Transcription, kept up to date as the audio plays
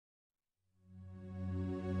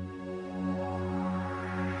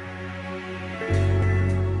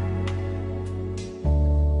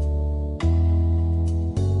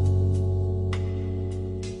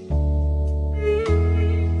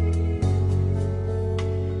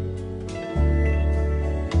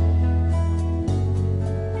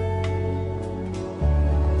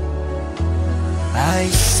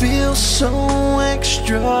feel so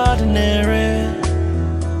extraordinary.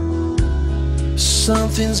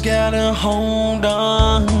 Something's got a hold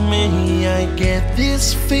on me. I get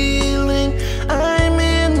this feeling I'm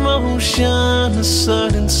in motion, a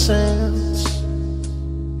certain sense,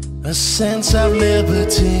 a sense of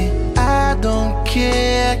liberty. I don't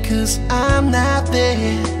care, 'cause I'm not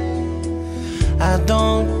there. I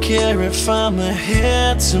don't care if I'm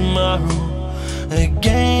ahead tomorrow.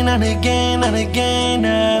 Again and again and again,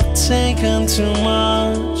 I've taken too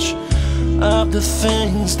much of the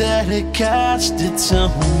things that had costed so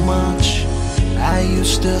much. I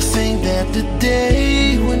used to think that the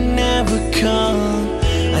day would never come.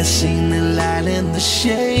 I seen the light in the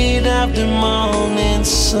shade of the morning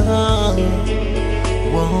sun.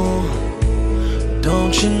 Whoa,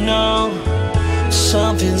 don't you know,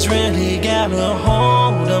 something's really got a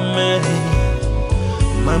hold of me.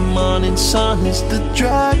 My morning sun is the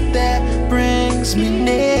drug that brings me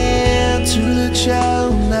near to the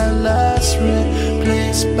child I lost,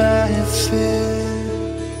 replaced by fear.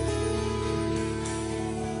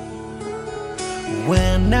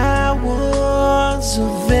 When I was a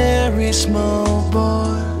very small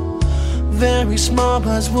boy, very small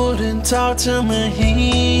boys wouldn't talk to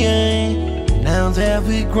me. Now that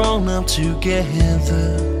we've grown up together,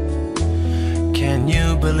 can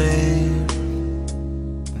you believe?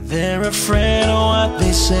 They're afraid of what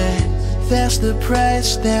they say. That's the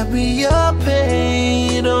price that we all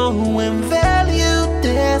paid. Oh, when value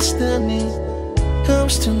destiny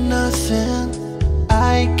comes to nothing,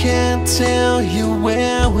 I can't tell you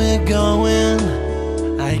where we're going.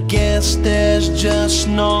 I guess there's just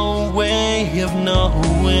no way of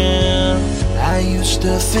knowing. I used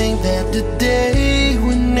to think that the day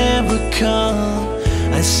would never come.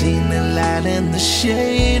 I seen the light in the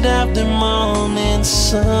shade of the morning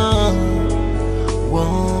sun.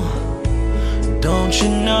 Whoa, don't you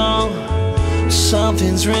know,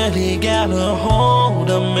 something's really got a hold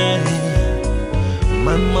of me.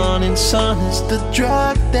 My morning sun is the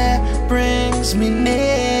drug that brings me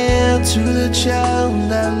near to the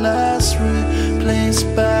child I lost, replaced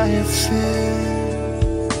by fear.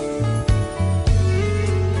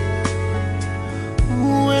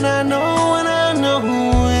 When I know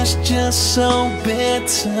it's just so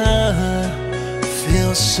bitter,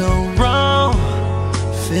 feels so wrong,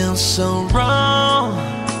 feels so wrong.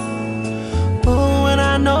 Oh, when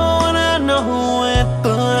I know it,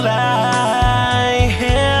 but I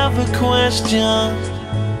have a question,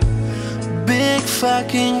 big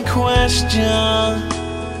fucking question.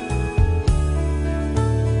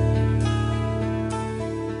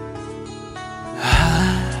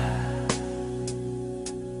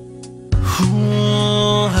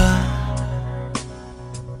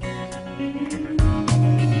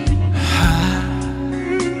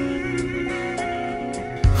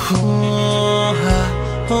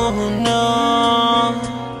 Oh no,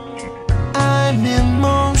 I'm in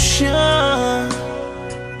motion,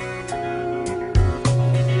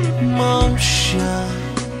 motion.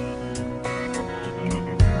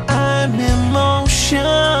 I'm in motion.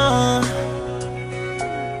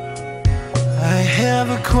 I have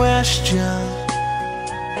a question.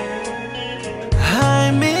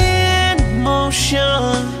 I'm in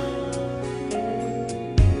motion,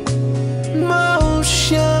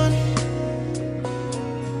 motion.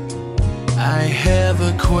 I have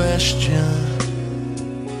a question,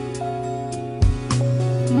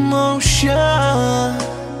 motion.